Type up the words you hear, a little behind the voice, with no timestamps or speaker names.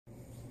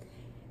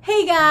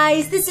Hey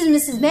guys, this is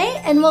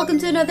MissesMae and welcome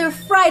to another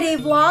Friday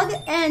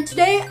vlog, and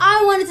today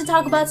I wanted to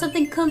talk about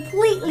something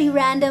completely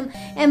random,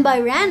 and by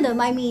random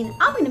I mean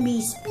I'm going to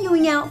be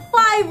spewing out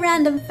 5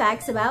 random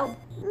facts about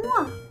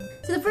moi.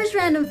 So the first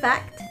random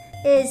fact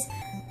is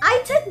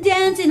I took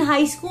dance in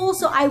high school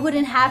so I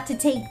wouldn't have to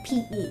take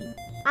PE.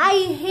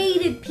 I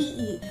hated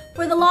PE.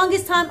 For the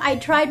longest time, I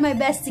tried my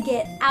best to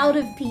get out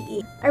of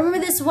PE. I remember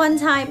this one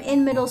time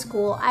in middle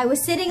school, I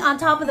was sitting on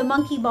top of the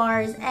monkey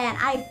bars and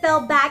I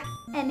fell back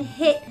and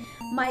hit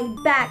my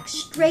back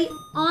straight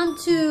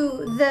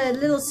onto the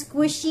little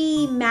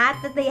squishy mat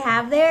that they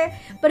have there,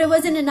 but it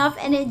wasn't enough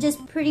and it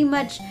just pretty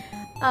much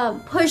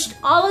pushed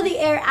all of the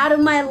air out of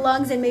my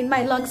lungs and made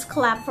my lungs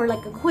clap for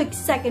like a quick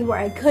second where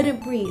I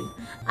couldn't breathe.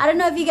 I don't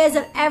know if you guys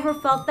have ever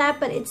felt that,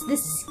 but it's the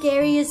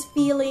scariest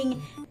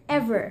feeling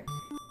ever.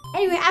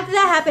 Anyway, after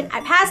that happened,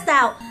 I passed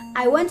out.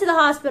 I went to the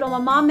hospital. My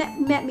mom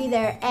met me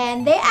there,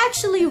 and they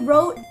actually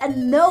wrote a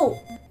note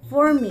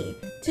for me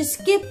to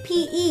skip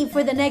PE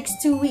for the next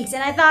 2 weeks,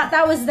 and I thought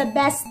that was the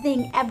best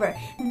thing ever.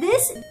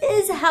 This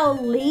is how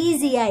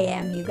lazy I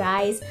am, you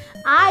guys.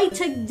 I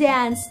took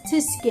dance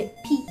to skip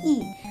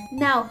PE.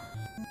 Now,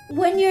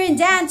 when you're in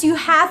dance, you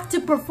have to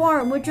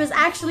perform, which was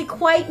actually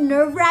quite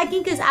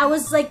nerve-wracking because I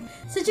was like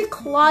such a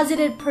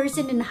closeted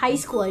person in high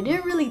school. I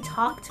didn't really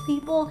talk to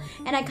people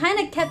and I kind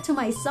of kept to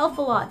myself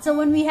a lot. So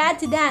when we had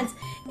to dance,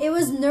 it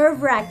was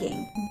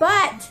nerve-wracking.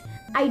 But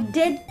I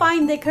did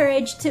find the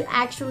courage to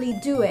actually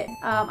do it.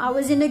 I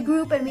was in a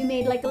group and we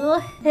made like a little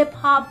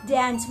hip-hop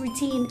dance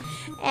routine,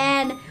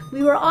 and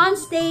we were on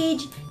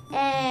stage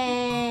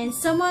and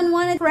someone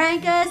wanted to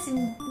prank us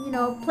and, you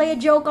know, play a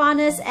joke on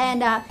us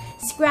and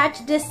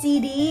scratch the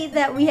CD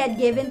that we had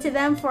given to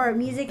them for our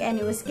music, and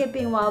it was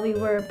skipping while we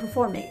were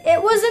performing.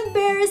 It was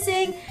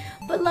embarrassing,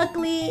 but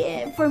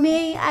luckily for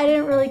me, I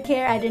didn't really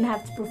care. I didn't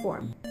have to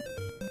perform.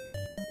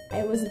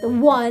 I was the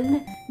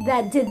one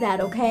that did that,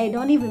 okay?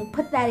 Don't even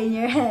put that in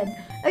your head.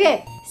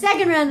 Okay,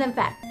 second random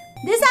fact.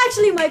 This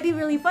actually might be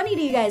really funny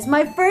to you guys.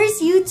 My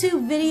first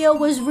YouTube video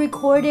was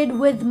recorded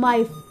with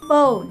my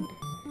phone.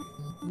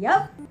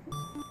 Yep.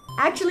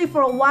 Actually,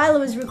 for a while it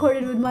was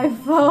recorded with my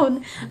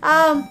phone.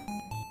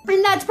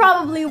 And that's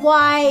probably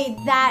why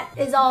that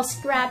is all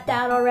scrapped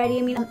out already.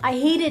 I mean, I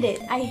hated it.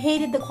 I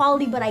hated the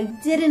quality, but I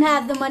didn't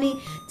have the money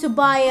to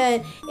buy a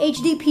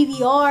HD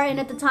PVR, and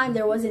at the time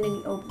there wasn't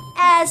any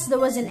OBS, there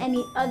wasn't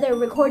any other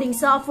recording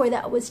software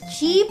that was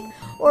cheap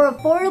or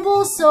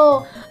affordable,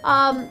 so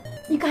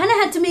you kind of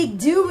had to make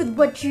do with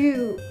what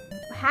you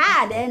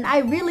had, and I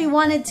really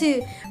wanted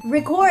to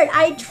record.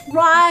 I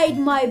tried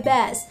my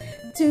best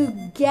to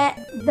get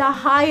the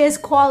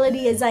highest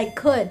quality as I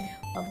could.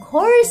 Of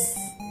course,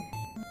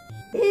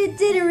 it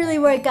didn't really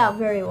work out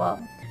very well.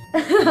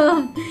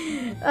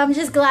 I'm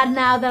just glad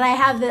now that I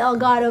have the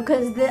Elgato,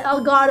 because the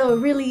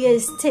Elgato really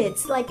is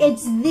tits. Like,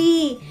 it's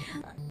the,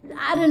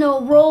 I don't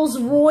know, Rolls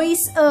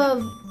Royce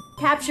of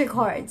capture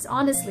cards.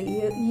 Honestly,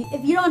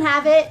 if you don't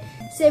have it,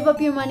 save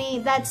up your money.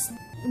 That's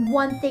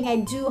one thing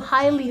I do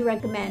highly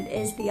recommend,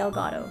 is the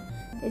Elgato.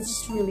 It's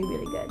just really,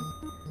 really good.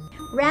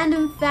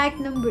 Random fact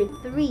number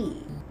 3.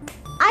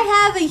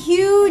 I have a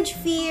huge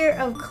fear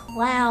of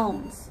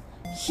clowns.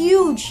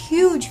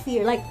 Huge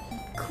fear, like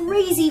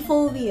crazy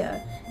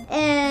phobia.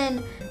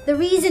 And the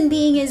reason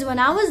being is when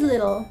I was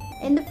little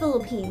in the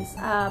Philippines,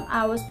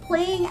 I was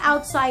playing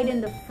outside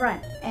in the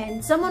front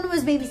and someone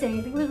was babysitting.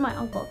 I think it was my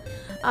uncle.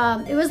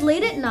 It was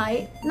late at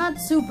night, not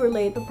super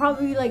late, but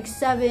probably like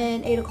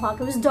 7, 8 o'clock.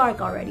 It was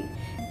dark already,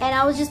 and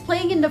I was just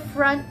playing in the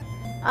front,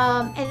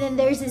 and then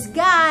there's this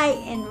guy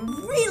in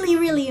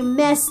really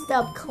messed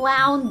up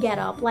clown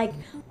getup, like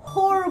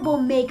horrible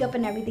makeup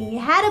and everything. He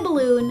had a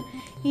balloon.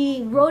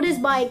 He rode his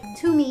bike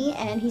to me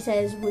and he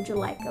says, "Would you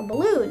like a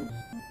balloon?"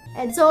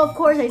 And so of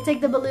course I take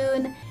the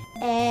balloon,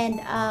 and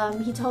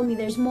he told me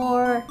there's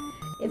more.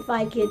 If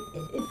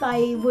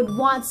I would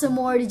want some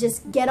more, to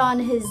just get on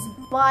his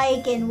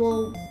bike and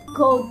we'll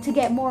go to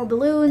get more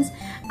balloons.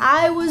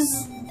 I was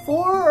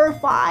 4 or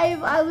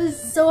 5. I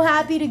was so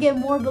happy to get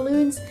more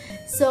balloons.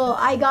 So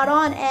I got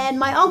on, and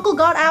my uncle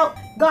got out,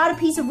 got a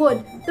piece of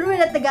wood, threw it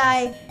at the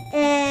guy,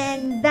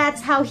 and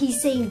that's how he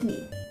saved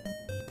me.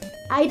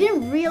 I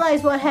didn't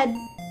realize what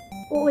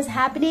was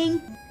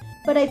happening,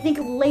 but I think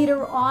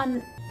later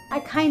on I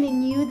kind of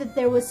knew that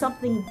there was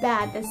something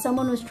bad, that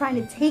someone was trying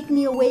to take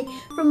me away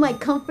from my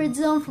comfort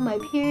zone, from my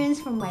parents,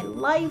 from my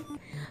life.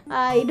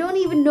 I don't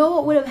even know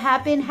what would have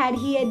happened had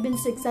he had been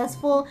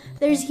successful.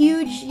 There's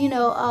huge, you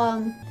know,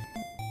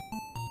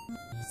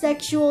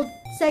 sex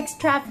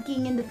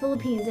trafficking in the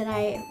Philippines, and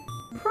I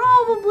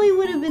probably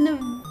would have been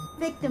a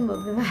victim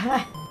of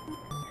that.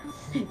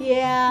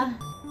 Yeah,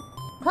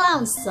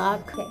 clowns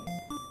suck.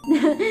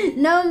 Okay.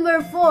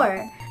 Number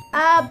 4.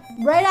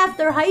 Right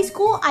after high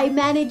school, I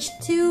managed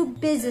 2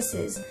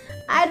 businesses.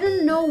 I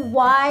don't know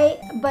why,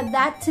 but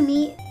that to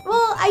me,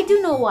 well, I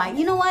do know why.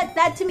 You know what?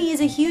 That to me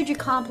is a huge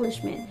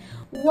accomplishment.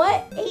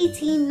 What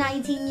 18,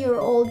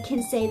 19-year-old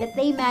can say that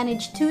they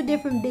managed 2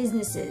 different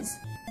businesses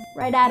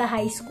right out of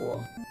high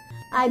school?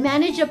 I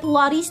managed a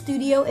Pilates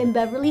studio in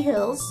Beverly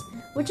Hills,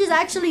 which is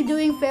actually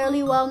doing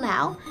fairly well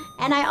now.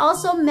 And I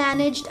also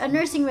managed a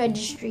nursing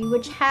registry,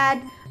 which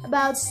had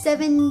about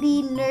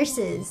 70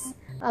 nurses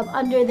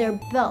under their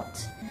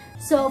belt.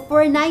 So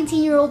for a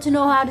 19-year-old to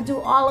know how to do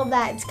all of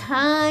that, it's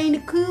kind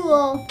of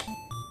cool.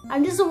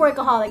 I'm just a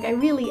workaholic, I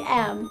really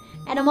am.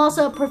 And I'm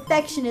also a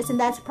perfectionist, and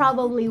that's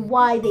probably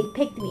why they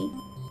picked me.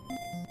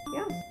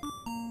 Yeah.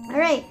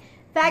 Alright,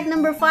 fact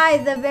number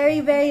 5, the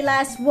very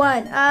last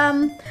one.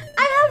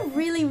 I have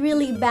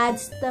really bad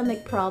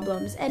stomach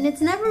problems, and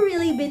it's never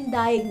really been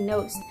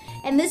diagnosed.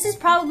 And this is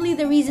probably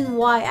the reason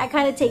why I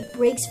kind of take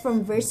breaks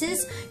from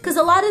Versus, because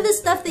a lot of the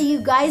stuff that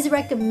you guys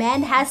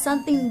recommend has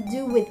something to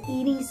do with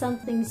eating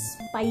something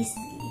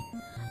spicy.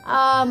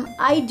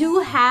 I do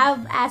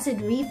have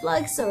acid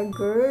reflux or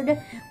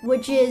GERD,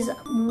 which is,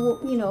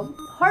 you know,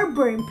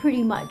 heartburn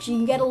pretty much.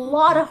 You get a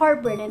lot of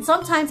heartburn, and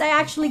sometimes I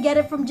actually get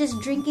it from just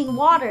drinking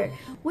water,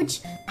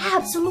 which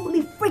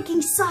absolutely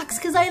freaking sucks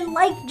because I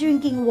like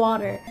drinking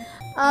water.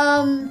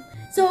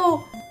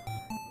 So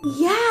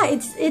yeah,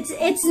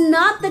 it's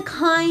not the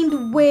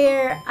kind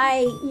where I,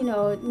 you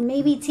know,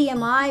 maybe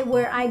TMI,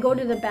 where I go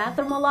to the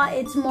bathroom a lot.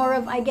 It's more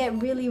of I get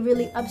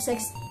really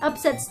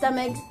upset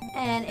stomach,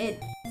 and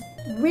it's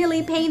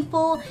really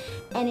painful,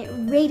 and it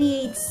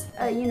radiates,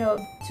 you know,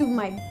 to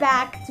my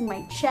back, to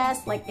my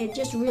chest. Like, it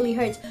just really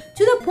hurts,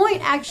 to the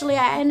point actually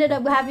I ended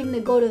up having to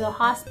go to the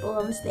hospital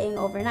and staying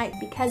overnight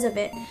because of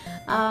it.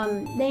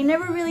 They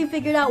never really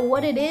figured out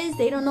what it is.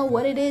 They don't know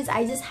what it is.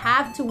 I just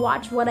have to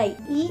watch what I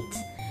eat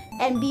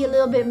and be a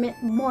little bit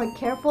more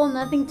careful.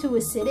 Nothing too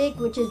acidic,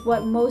 which is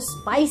what most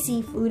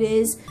spicy food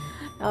is,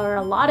 or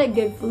a lot of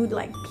good food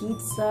like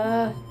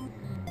pizza,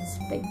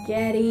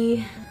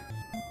 spaghetti.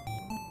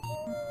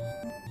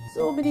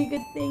 So many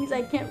good things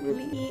I can't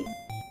really eat.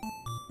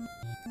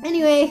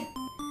 Anyway,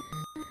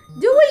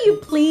 do what you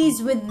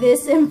please with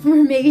this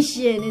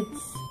information.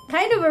 It's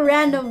kind of a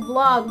random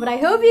vlog, but I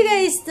hope you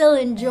guys still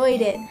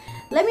enjoyed it.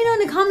 Let me know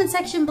in the comment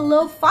section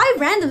below 5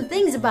 random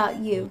things about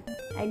you.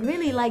 I'd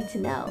really like to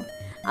know.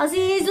 I'll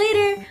see you guys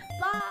later.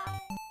 Bye!